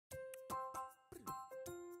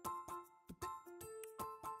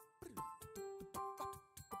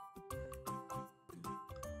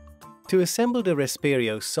To assemble the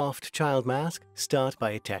Respireo Soft Child mask, start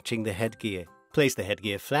by attaching the headgear. Place the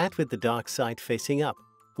headgear flat with the dark side facing up.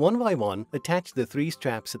 One by one, attach the 3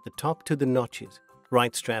 straps at the top to the notches.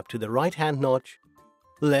 Right strap to the right hand notch,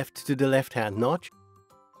 left to the left hand notch,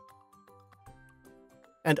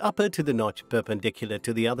 and upper to the notch perpendicular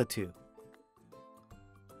to the other 2.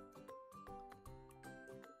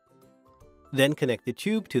 Then connect the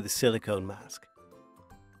tube to the silicone mask.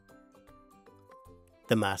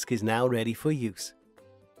 The mask is now ready for use.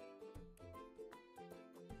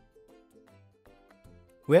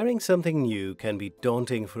 Wearing something new can be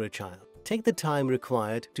daunting for a child. Take the time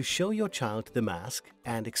required to show your child the mask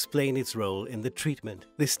and explain its role in the treatment.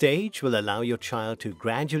 This stage will allow your child to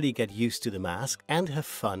gradually get used to the mask and have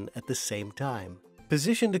fun at the same time.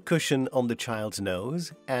 Position the cushion on the child's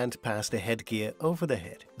nose and pass the headgear over the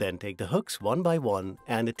head. Then take the hooks one by one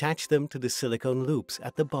and attach them to the silicone loops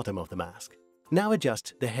at the bottom of the mask. Now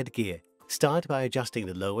adjust the headgear. Start by adjusting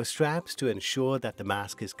the lower straps to ensure that the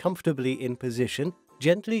mask is comfortably in position,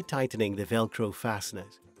 gently tightening the Velcro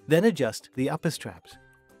fasteners. Then adjust the upper straps.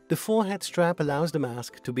 The forehead strap allows the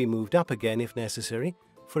mask to be moved up again if necessary,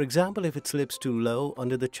 for example if it slips too low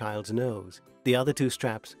under the child's nose. The other 2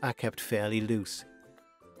 straps are kept fairly loose.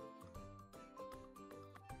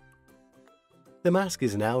 The mask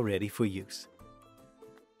is now ready for use.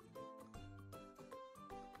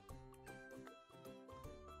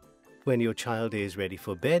 When your child is ready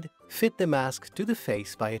for bed, fit the mask to the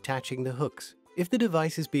face by attaching the hooks. If the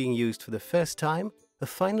device is being used for the first time, a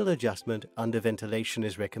final adjustment under ventilation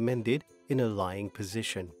is recommended in a lying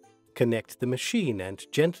position. Connect the machine and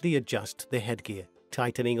gently adjust the headgear,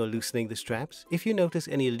 tightening or loosening the straps if you notice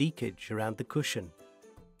any leakage around the cushion.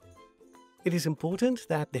 It is important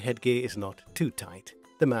that the headgear is not too tight.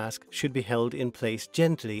 The mask should be held in place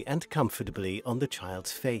gently and comfortably on the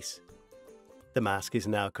child's face. The mask is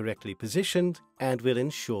now correctly positioned and will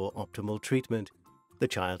ensure optimal treatment. The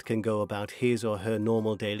child can go about his or her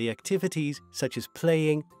normal daily activities such as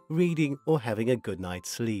playing, reading, or having a good night's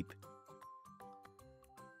sleep.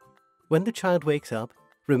 When the child wakes up,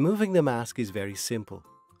 removing the mask is very simple.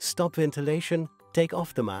 Stop ventilation, take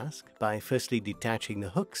off the mask by firstly detaching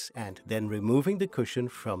the hooks and then removing the cushion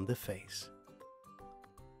from the face.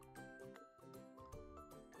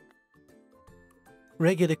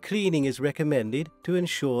 Regular cleaning is recommended to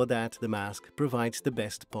ensure that the mask provides the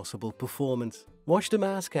best possible performance. Wash the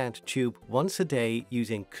mask and tube once a day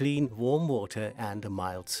using clean, warm water and a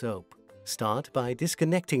mild soap. Start by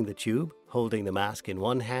disconnecting the tube, holding the mask in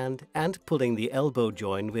one hand and pulling the elbow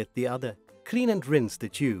joint with the other. Clean and rinse the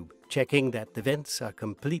tube, checking that the vents are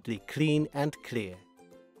completely clean and clear.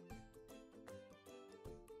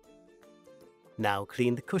 Now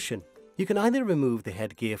clean the cushion. You can either remove the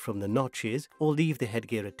headgear from the notches or leave the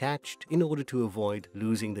headgear attached in order to avoid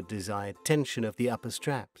losing the desired tension of the upper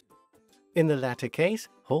straps. In the latter case,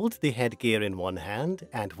 hold the headgear in one hand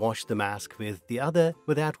and wash the mask with the other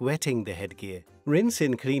without wetting the headgear. Rinse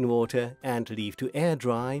in clean water and leave to air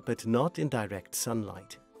dry but not in direct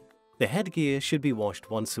sunlight. The headgear should be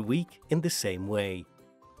washed once a week in the same way.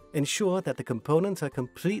 Ensure that the components are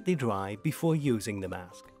completely dry before using the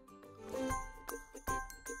mask.